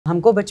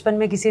हमको बचपन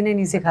में किसी ने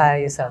नहीं सिखाया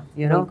ये सब,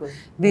 you know,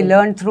 we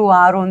learned through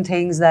our own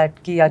things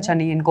that कि अच्छा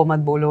नहीं इनको मत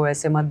बोलो,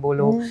 ऐसे मत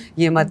बोलो,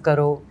 ये मत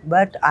करो.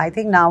 But I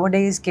think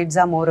nowadays kids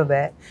are more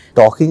aware.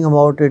 Talking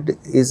about it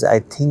is, I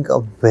think,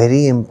 a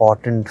very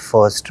important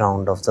first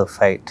round of the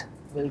fight.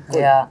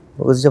 Yeah.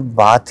 Because जब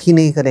बात ही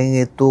नहीं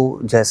करेंगे तो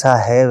जैसा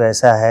है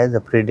वैसा है, the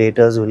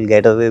predators will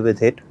get away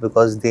with it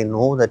because they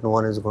know that no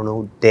one is going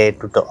to dare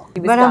to talk.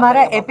 But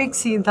हमारा epic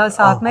scene था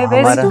साथ में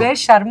where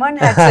Sharman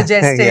had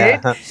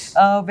suggested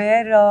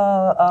where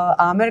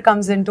Amir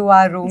comes into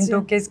our room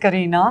to kiss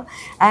Kareena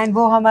and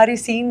वो हमारी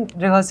scene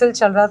rehearsal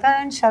चल रहा था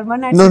and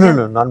Sharman had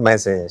No, not my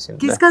suggestion.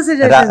 किसका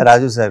suggestion?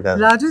 Raju sir का.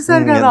 Raju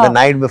sir का. The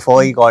night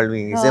before he called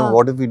me. He said,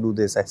 "What if we do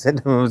this?" I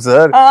said,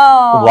 "Sir,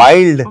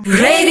 wild."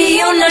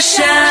 Radio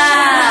Nasha.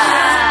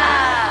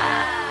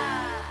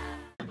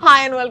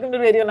 Hi and welcome to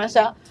Radio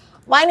Nasha.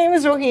 My name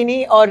is Rohini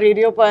और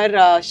radio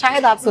पर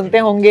शायद आप सुनते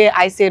होंगे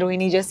I say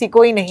Rohini जैसी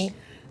कोई नहीं,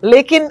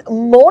 लेकिन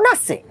मोना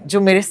से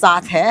जो मेरे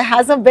साथ है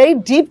has a very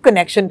deep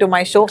connection to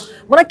my show.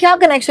 Mona क्या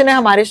कनेक्शन है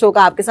हमारे शो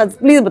का आपके साथ,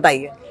 प्लीज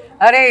बताइए.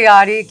 अरे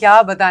यार ये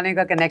क्या बताने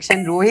का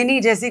कनेक्शन, रोहिणी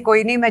जैसी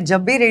कोई नहीं मैं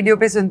जब भी रेडियो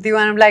पे सुनती हूँ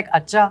I'm like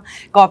अच्छा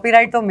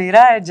कॉपीराइट तो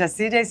मेरा है,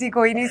 जस्सी जैसी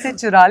कोई नहीं से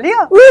चुरा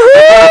लिया.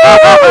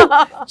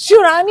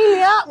 चुरा नहीं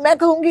लिया, मैं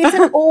कहूँगी it's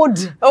an ode.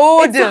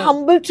 It's a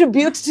humble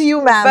tribute to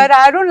you, ma'am. But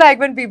I don't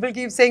like when people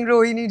keep saying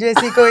Rohini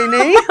जैसी कोई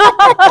नहीं.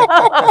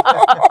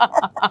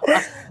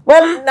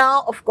 Well,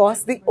 now of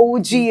course the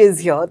OG is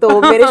here.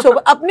 तो मेरे शो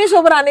अपने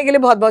शो पर आने के लिए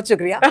बहुत बहुत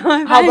शुक्रिया.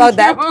 How about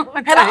that?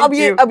 है ना,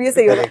 अब ये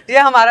सही होगा. ये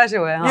हमारा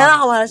शो है. है ना,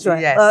 हमारा शो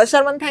है.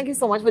 Sharman, thank you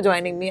so much for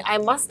joining me. I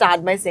must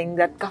start by saying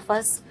that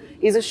Kafas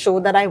is a show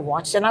that I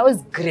watched and I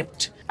was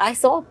gripped. I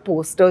saw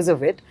posters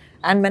of it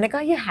and मैंने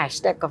कहा ये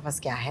hashtag Kafas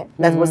क्या है?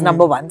 That was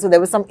number one. So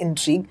there was some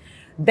intrigue.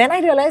 Then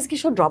I realized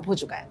कि show drop हो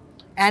चुका है.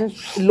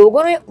 And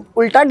लोगों ने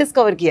उल्टा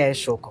discover किया है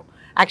इस show को.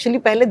 एक्चुअली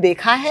पहले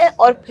देखा है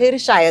और फिर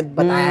शायद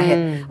बताया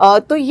है.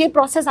 तो ये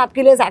प्रोसेस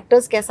आपके लिए एज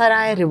एक्टर्स कैसा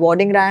रहा है,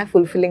 रिवॉर्डिंग रहा है,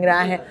 फुलफिलिंग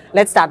रहा है?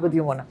 Let's start with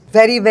you Mona.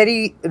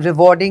 Very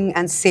rewarding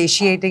and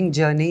satiating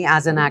journey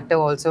as an actor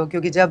also,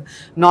 क्योंकि जब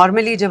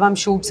नॉर्मली जब हम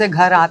शूट से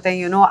घर आते हैं,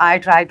 you know, I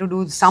try to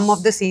do some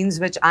of the scenes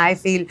which I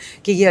feel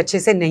कि ये अच्छे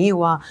से नहीं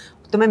हुआ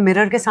तो मैं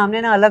मिरर के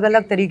सामने ना अलग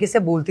अलग तरीके से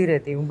बोलती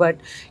रहती हूँ. बट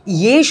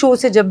ये शो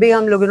से जब भी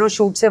हम लोग, यू नो,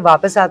 शूट से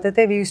वापस आते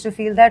थे, we used to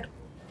feel that,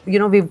 you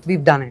know,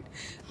 we've done it.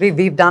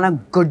 We've done a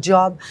good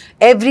job.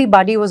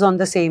 Everybody was on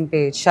the same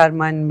page.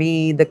 Sharman,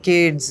 me, the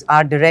kids,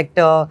 our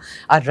director,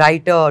 our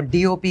writer,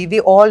 DOP. We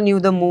all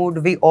knew the mood.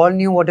 We all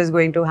knew what is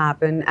going to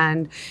happen,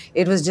 and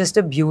it was just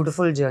a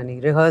beautiful journey.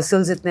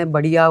 Rehearsals इतने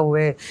बढ़िया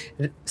हुए,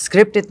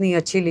 script इतनी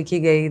अच्छी लिखी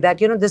गई.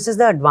 That, you know, this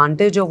is the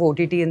advantage of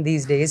OTT in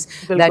these days.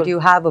 That you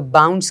have a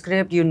bound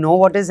script. You know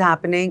what is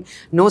happening.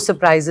 No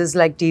surprises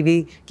like TV.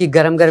 कि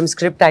गरम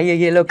script आई है,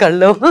 ये लो कर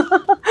लो.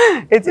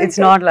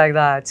 It's not like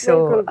that. So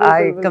I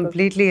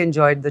completely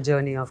enjoyed the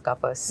journey of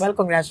Kafas. Well,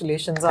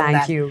 congratulations on that.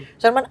 Thank you.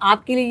 Sharman,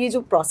 आपके लिए ये जो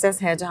process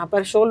है जहाँ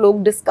पर शो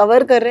लोग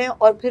डिस्कवर कर रहे हैं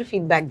और फिर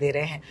फीडबैक दे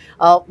रहे हैं,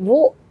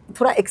 वो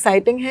थोड़ा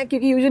एक्साइटिंग है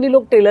क्योंकि यूजुअली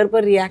लोग ट्रेलर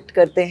पर रिएक्ट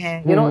करते हैं.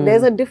 You know, there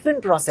is a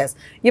different process.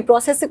 ये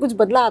प्रोसेस से कुछ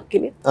बदला आपके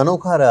लिए?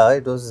 अनोखा रहा.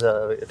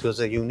 It was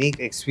a unique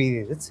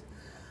experience.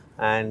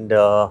 And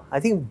I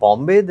think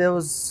Bombay, there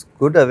was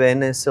good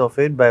awareness of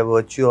it by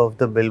virtue of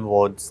the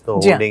billboards, the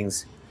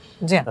hoardings.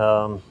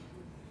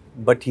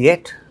 But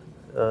yet,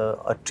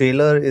 a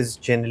trailer is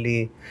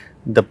generally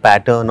the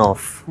pattern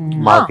of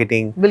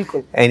marketing.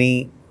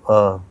 Any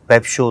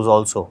web shows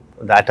also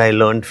that I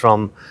learned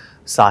from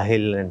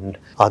Sahil and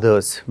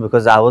others,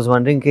 because I was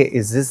wondering,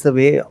 is this the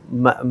way?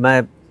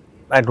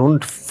 I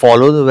don't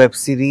follow the web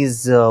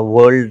series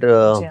world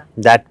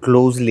that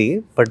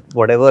closely, but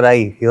whatever I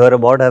hear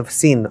about, I've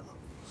seen.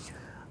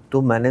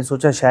 तो मैंने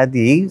सोचा शायद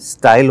यही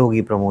style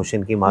होगी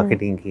promotion की,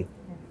 marketing की.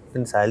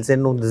 And Sahil said,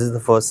 no, this is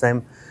the first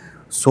time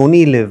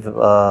Sony Live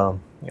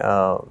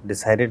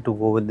decided to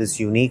go with this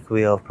unique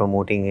way of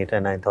promoting it,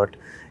 and I thought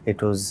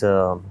it was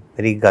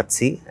very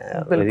gutsy,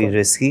 very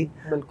risky,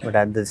 but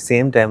at the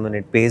same time when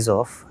it pays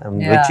off,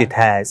 which it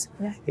has,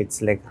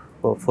 it's like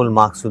full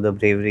marks to the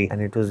bravery,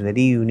 and it was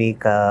very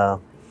unique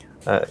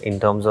in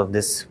terms of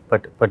this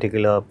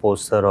particular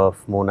poster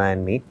of Mona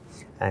and me,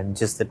 and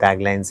just the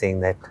tagline saying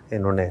that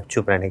इन्होंने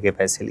चुप रहने के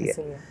पैसे लिए.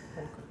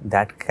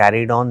 That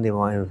carried on. They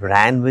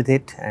ran with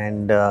it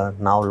and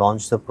now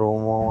launched the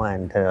promo,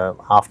 and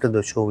after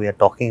the show we are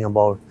talking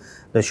about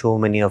the show.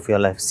 Many of you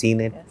all have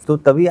seen it. तो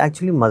तभी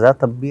actually मज़ा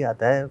तब भी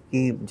आता है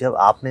कि जब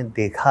आपने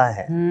देखा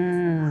है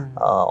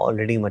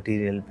already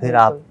material, फिर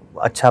आप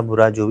अच्छा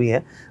बुरा जो भी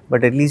है,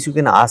 but at least you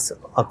can ask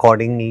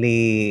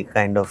accordingly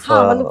kind of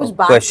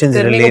questions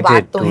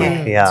related to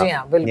it.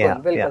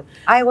 Yeah.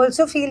 I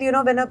also feel, you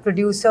know, when a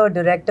producer,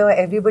 director,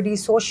 everybody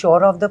is so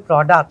sure of the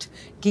product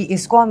कि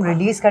इसको हम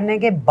रिलीज करने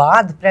के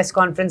बाद press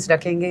conference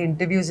रखेंगे,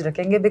 interviews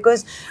रखेंगे,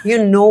 because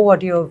you know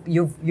what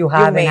you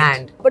have in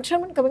hand. But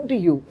Sharman, coming to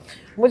you,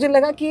 मुझे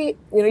लगा कि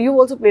you know you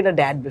also played a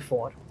dad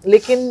before,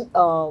 लेकिन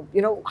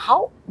you know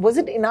how was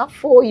it enough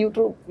for you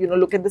to you know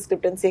look at the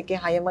script and say कि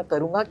हाँ ये मैं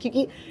करूँगा,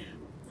 क्योंकि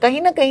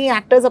कहीं ना कहीं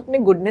एक्टर्स अपने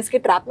गुडनेस के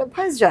ट्रैप में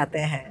फंस जाते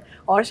हैं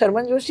और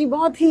शर्मन जोशी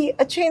बहुत ही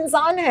अच्छे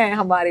इंसान हैं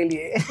हमारे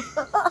लिए.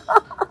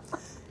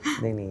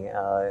 नहीं,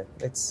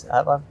 it's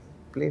I've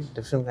played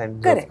different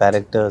kinds of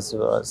characters.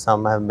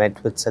 Some have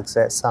met with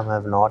success, some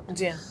have not.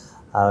 Yeah.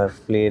 I've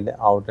played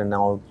out and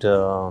out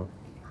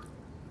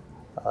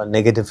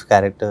negative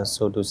characters,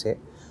 so to say,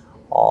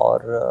 or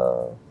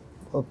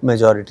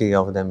majority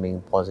of them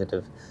being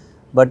positive.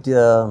 But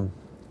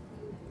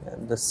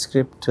the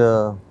script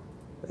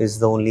is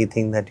the only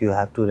thing that you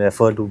have to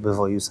refer to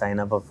before you sign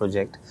up a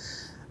project.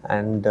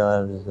 And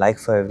like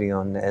for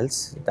everyone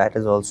else, that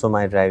is also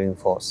my driving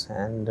force.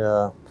 And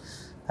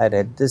I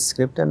read this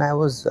script and I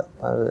was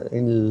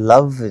in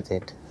love with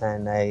it.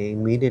 And I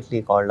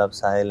immediately called up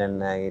Sahil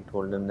and I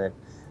told him that,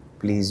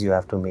 please, you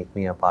have to make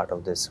me a part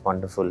of this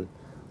wonderful,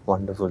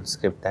 wonderful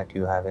script that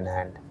you have in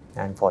hand.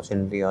 And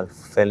fortunately, all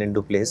fell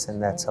into place,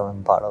 and that's how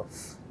I'm part of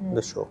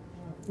the show.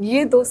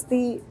 ये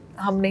दोस्ती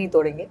हम नहीं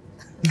तोड़ेंगे.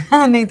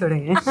 नहीं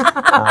तोड़ेंगे.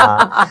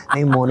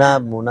 नहीं,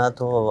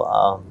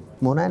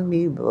 Mona and me,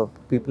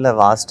 people have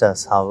asked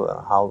us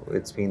how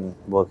it's been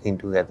working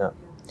together.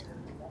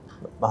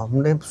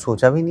 हमने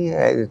सोचा भी नहीं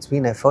है. It's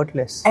been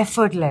effortless.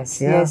 Effortless,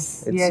 yeah,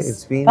 yes.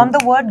 It's been from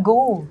the word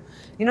go.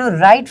 You know,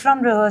 right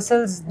from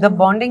rehearsals, the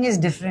bonding is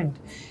different.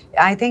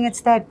 I think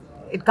it's that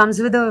it comes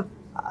with a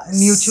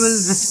mutual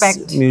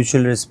respect.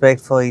 Mutual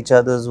respect for each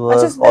other's work.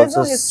 There's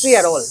no history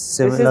at all.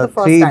 Similar. This is the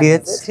first Three time.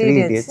 Idiots.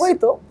 Three Idiots. वही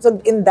तो. So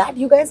in that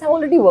you guys have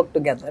already worked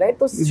together, right?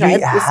 तो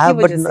शायद उसकी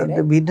वजह से,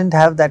 right? We didn't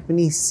have that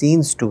many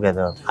scenes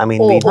together. I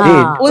mean, we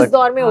did. उस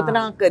दौर में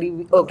उतना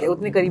करीबी, okay,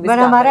 उतने करीबी. But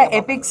हमारा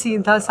epic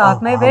scene था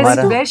साथ में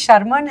where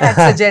Sharman had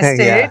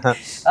suggested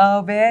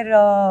where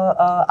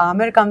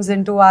Amir comes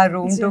into our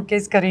room to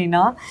kiss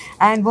Kareena,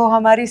 and वो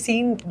हमारी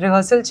scene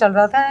rehearsal चल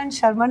रहा था and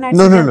Sharman had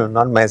no,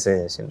 not my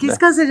suggestion.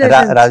 किसका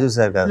suggestion? Raju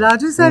sir का.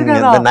 Raju sir का.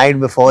 The night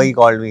before he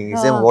called me. He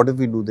said, "What if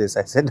we do this?"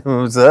 I said,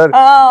 "Sir,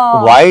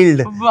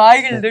 wild."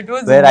 It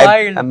was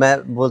wild. मैं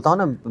बोलता हूँ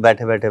ना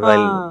बैठे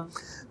while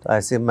तो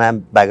ऐसे मैं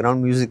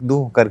background music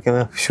दूँ करके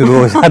मैं शुरू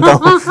हो जाता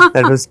हूँ.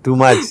 That was too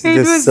much. It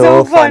was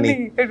so funny.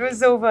 It was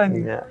so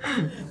funny.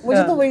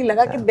 मुझे तो वही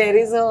लगा कि there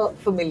is a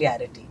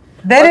familiarity.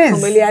 There is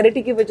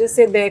familiarity की वजह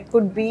से there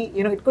could be,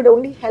 you know, it could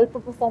only help a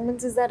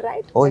performance. Is that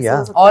right? Oh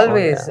yeah,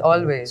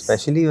 always.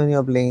 Especially when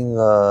you're playing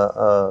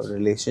a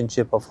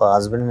relationship of a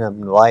husband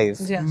and wife.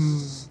 Yeah.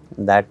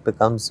 That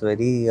becomes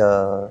very.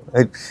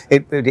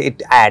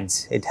 It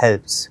adds. It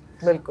helps.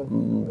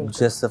 बिल्कुल.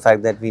 Just the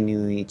fact that we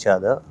knew each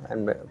other,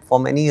 and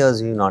for many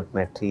years we not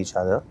met each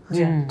other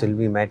till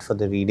we met for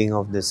the reading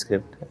of this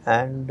script,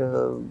 and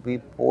we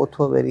both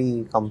were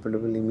very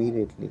comfortable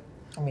immediately.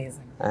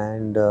 Amazing.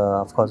 And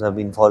of course, I've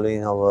been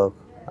following her work.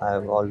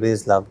 I've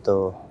always loved the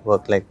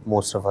work, like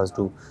most of us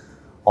do,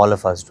 all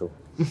of us do.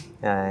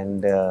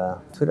 And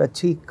फिर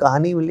अच्छी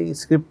कहानी मिली,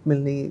 script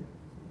मिली,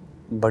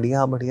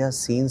 बढ़िया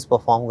scenes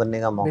perform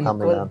करने का मौका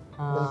मिला.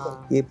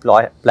 ये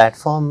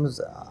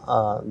platforms,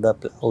 the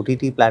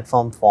OTT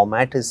platform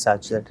format is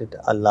such that it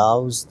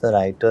allows the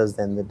writers,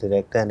 then the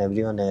director and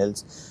everyone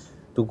else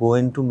to go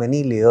into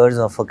many layers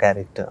of a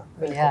character.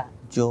 Yeah.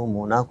 जो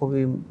मोना को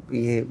भी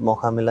ये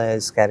मौका मिला है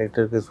इस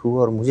कैरेक्टर के थ्रू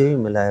और मुझे भी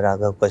मिला है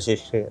राघव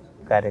कशिश के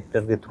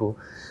कैरेक्टर के थ्रू.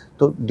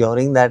 तो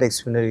during that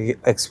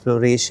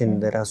exploration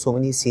there are so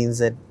many scenes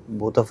that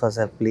both of us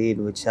have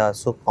played which are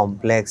so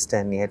complex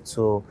and yet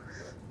so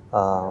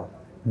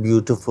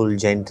beautiful,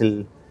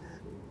 gentle.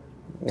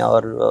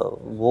 और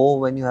वो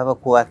when you have a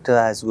को-एक्टर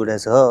as good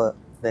as her,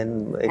 then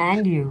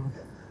and you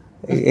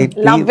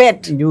love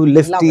it. You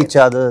lift each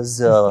other's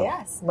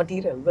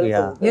material.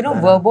 Yeah. You know,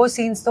 verbo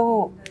scenes तो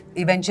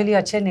eventually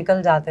अच्छे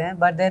निकल जाते हैं,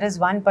 but there is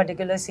one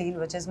particular scene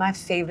which is my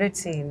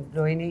favorite scene,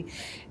 Rohini.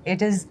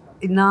 It is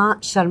ना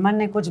शर्मन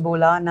ने कुछ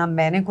बोला ना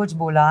मैंने कुछ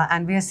बोला,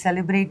 and we are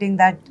celebrating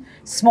that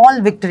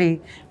small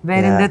victory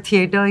where in the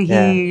theater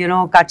he you know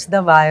cuts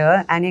the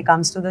wire and he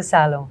comes to the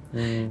salon.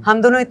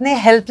 हम दोनों इतने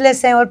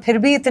helpless हैं और फिर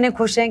भी इतने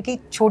खुश हैं कि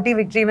छोटी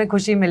victory में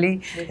खुशी मिली.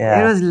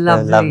 It was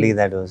lovely.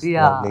 That was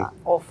lovely.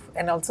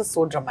 And also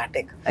so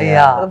dramatic.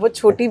 Yeah. वो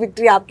छोटी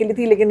victory आपके लिए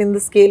थी, लेकिन in the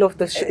scale of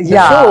the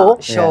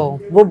show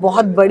वो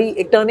बहुत बड़ी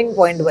एक turning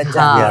point बन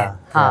जाती है.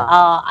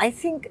 I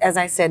think, as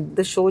I said,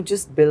 the show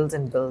just builds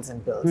and builds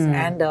and builds.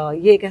 And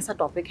ये एक ऐसा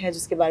topic है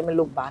जिसके बारे में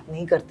लोग बात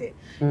नहीं करते,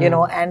 you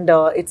know, and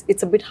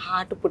it's a bit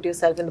hard to put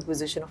yourself in the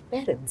position of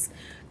parents,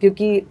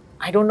 क्योंकि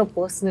I don't know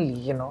personally,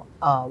 you know,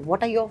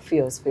 what are your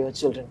fears for your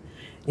children?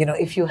 You know,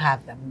 if you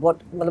have them,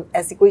 what मतलब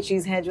ऐसी कोई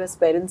चीज़ है जो as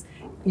parents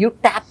you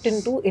tapped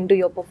into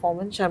your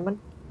performance, Sharman,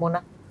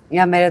 Mona?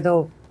 Yeah, मेरे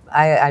तो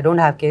I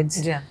don't have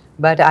kids,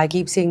 but I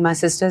keep seeing my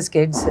sister's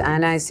kids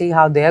and I see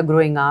how they are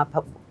growing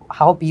up,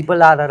 how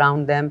people are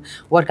around them,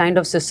 what kind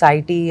of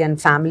society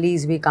and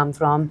families we come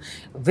from,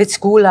 which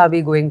school are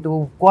we going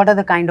to, what are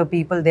the kind of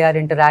people they are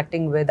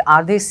interacting with,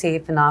 are they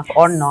safe enough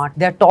or not.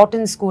 They are taught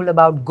in school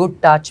about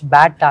good touch,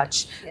 bad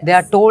touch. They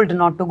are told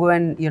not to go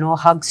and, you know,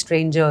 hug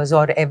strangers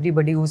or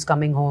everybody who's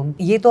coming home.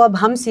 ये तो अब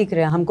हम सीख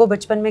रहे हैं, हमको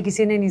बचपन में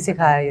किसी ने नहीं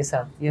सिखाया ये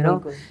सब, you know.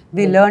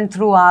 We learn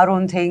through our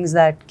own things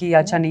that कि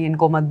अच्छा नहीं,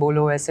 इनको मत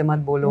बोलो, ऐसे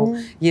मत बोलो,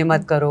 ये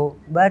मत करो.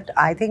 But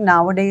I think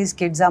nowadays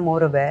kids are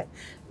more aware.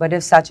 but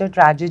if such a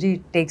tragedy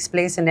takes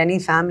place in any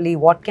family,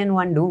 what can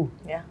one do?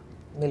 Yeah,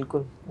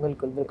 बिल्कुल.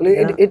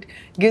 It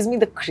gives me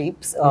the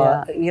creeps.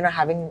 You know,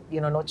 having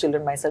no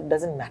children myself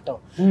doesn't matter.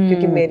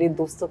 क्योंकि मेरे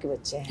दोस्तों के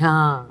बच्चे हैं.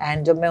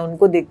 And जब मैं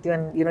उनको देखती हूँ,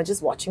 and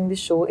just watching this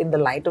show in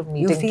the light of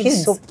meeting kids, you feel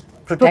so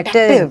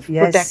protective.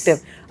 Yes. Protective.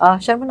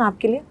 Sharman,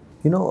 आपके लिए?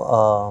 You know,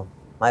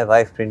 my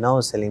wife Prerna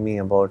was telling me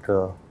about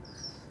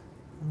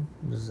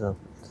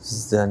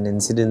an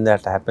incident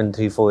that happened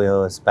 3-4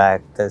 years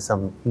back. There's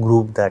some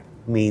group that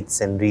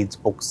meets and reads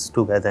books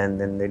together, and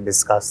then they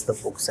discuss the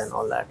books and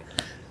all that.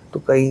 तो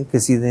कहीं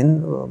किसी दिन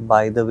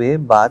by the way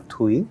बात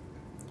हुई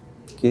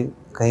कि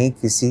कहीं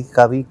किसी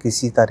का भी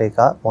किसी तरह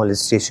का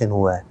molestation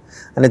हुआ है,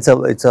 and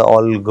it's a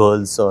all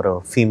girls or a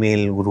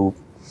female group,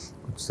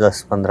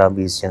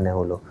 10-15-20 जने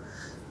वो लोग.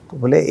 तो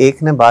बोले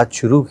एक ने बात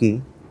शुरू की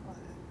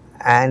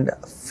and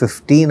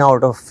 15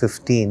 out of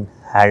 15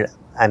 had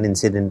an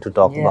incident to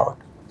talk about.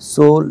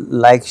 So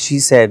like she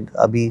said,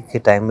 अभी के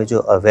टाइम में जो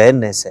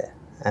awareness है,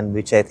 and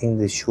which I think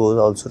this show is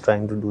also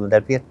trying to do,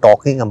 that we are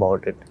talking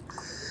about it.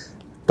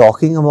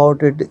 Talking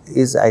about it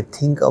is, I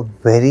think, a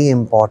very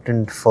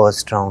important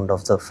first round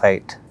of the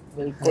fight.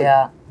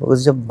 Yeah.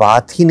 Because जब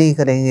बात ही नहीं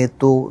करेंगे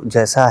तो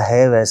जैसा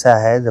है वैसा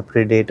है, the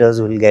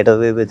predators will get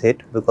away with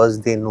it because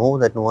they know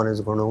that no one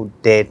is going to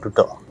dare to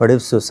talk. But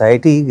if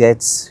society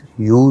gets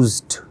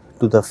used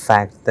to the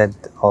fact that,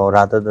 or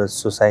rather the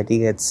society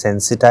gets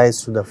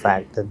sensitized to the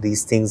fact that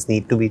these things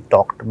need to be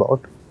talked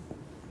about,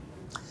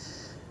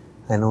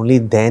 and only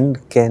then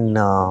can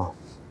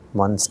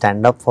one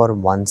stand up for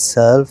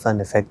oneself, and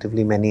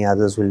effectively many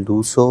others will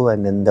do so,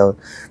 and then the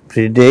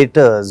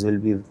predators will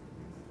be,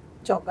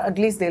 at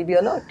least they'll be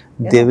alert.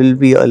 They will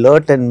be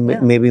alert, and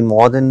maybe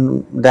more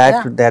than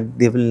that, that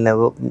they will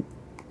never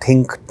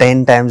think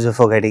 10 times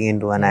before getting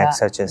into an act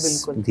such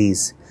as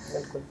these.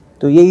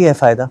 तो यही है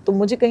फायदा. तो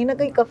मुझे कहीं ना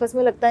कहीं कफस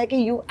में लगता है कि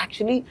you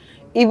actually,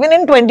 even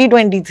in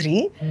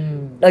 2023,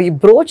 you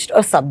broached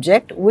a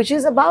subject which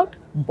is about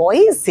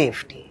boys'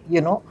 safety,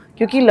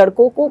 क्योंकि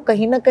लड़कों को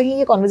कहीं ना कहीं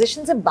ये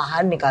conversation से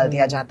बाहर निकाल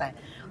दिया जाता है.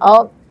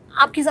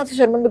 आपके हिसाब से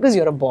Sharman, because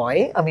you're a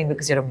boy, I mean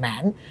because you're a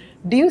man,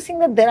 do you think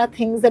that there are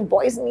things that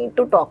boys need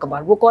to talk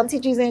about? वो कौन सी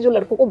चीजें हैं जो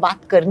लड़कों को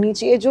बात करनी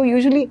चाहिए, जो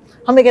usually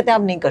हमें कहते हैं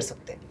आप नहीं कर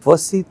सकते?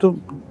 Firstly, तो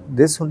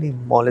this only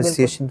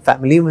molestation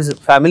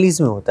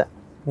families में होता है,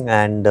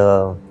 and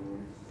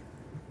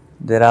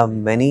there are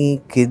many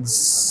kids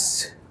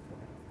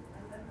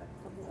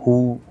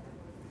who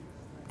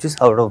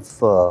just out of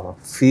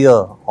fear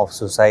of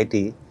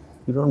society,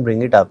 you don't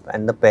bring it up,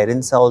 and the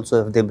parents are also,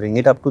 if they bring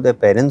it up to their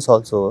parents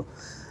also,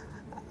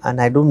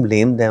 and I don't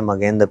blame them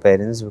again, the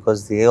parents,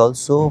 because they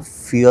also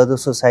fear the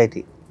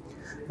society,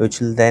 which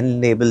will then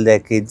label their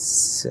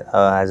kids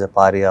as a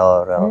pariah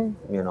or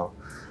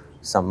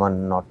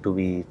someone not to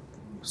be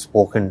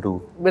spoken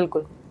to.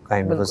 Bilkul.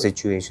 Kind of a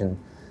situation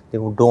they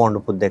don't want to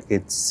put their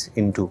kids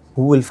into.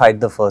 Who will fight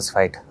the first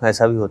fight?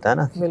 ऐसा भी होता है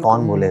ना कि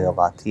कौन बोलेगा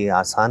बात. ये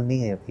आसान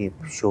नहीं है. ये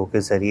शो के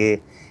जरिए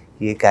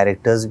ये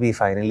कैरेक्टर्स भी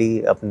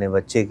फाइनली अपने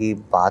बच्चे की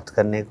बात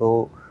करने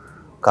को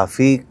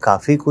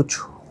काफ़ी कुछ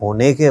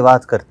होने के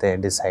बाद करते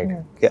हैं डिसाइड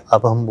कि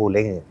अब हम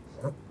बोलेंगे.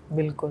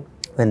 बिल्कुल.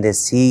 When they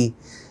see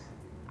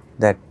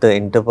that the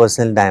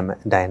interpersonal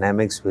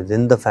dynamics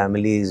within the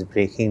family is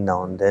breaking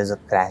down, there's a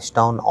crash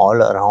down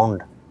all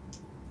around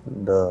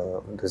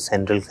the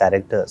central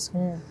characters.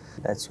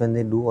 That's when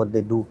they do what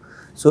they do.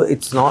 So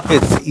it's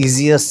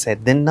easier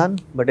said than done,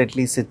 but at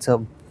least it's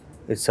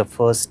a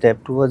first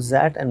step towards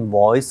that. And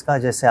boys का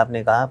जैसे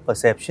आपने कहा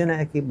perception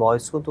है कि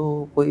boys को तो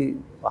कोई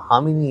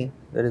harm ही नहीं है,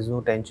 there is no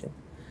tension.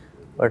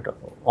 But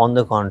on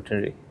the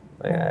contrary,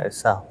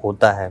 ऐसा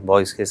होता है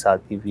boys के साथ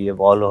भी. We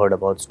have all heard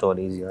about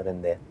stories here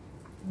and there.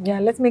 Yeah,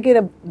 let's make it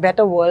a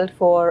better world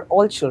for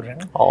all children.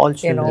 All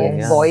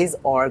children, boys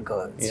or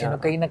girls.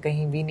 कहीं ना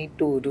कहीं we need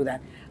to do that.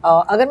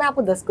 अगर मैं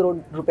आपको 10 करोड़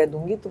रुपए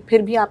दूंगी तो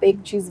फिर भी आप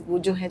एक चीज वो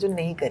जो है जो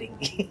नहीं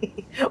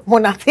करेंगी.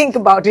 Mona, think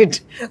about it.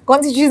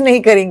 कौन सी चीज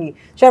नहीं करेंगी?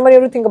 Sharma, you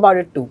have to think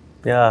about it too.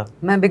 Yeah.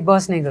 मैं बिग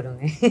बॉस नहीं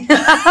करूँगी.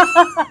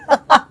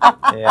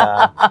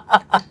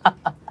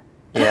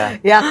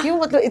 Yeah, क्यों?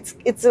 मतलब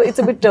it's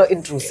a bit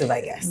intrusive, I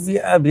guess.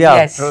 Yeah.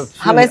 Yes.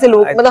 हम ऐसे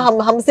लोग,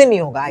 मतलब हमसे नहीं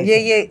होगा.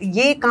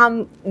 ये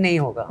काम नहीं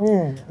होगा.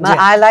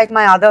 I like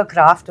my other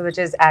craft, which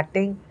is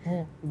acting.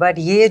 But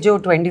ये जो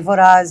 24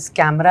 hours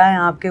कैमरा है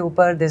आपके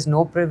ऊपर, there's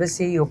no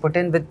privacy. You put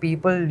in with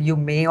people you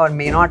may or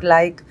may not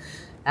like.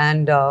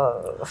 And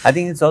I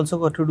think it's also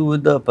got to do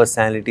with the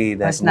personality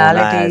that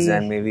Mona has,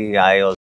 and maybe I also.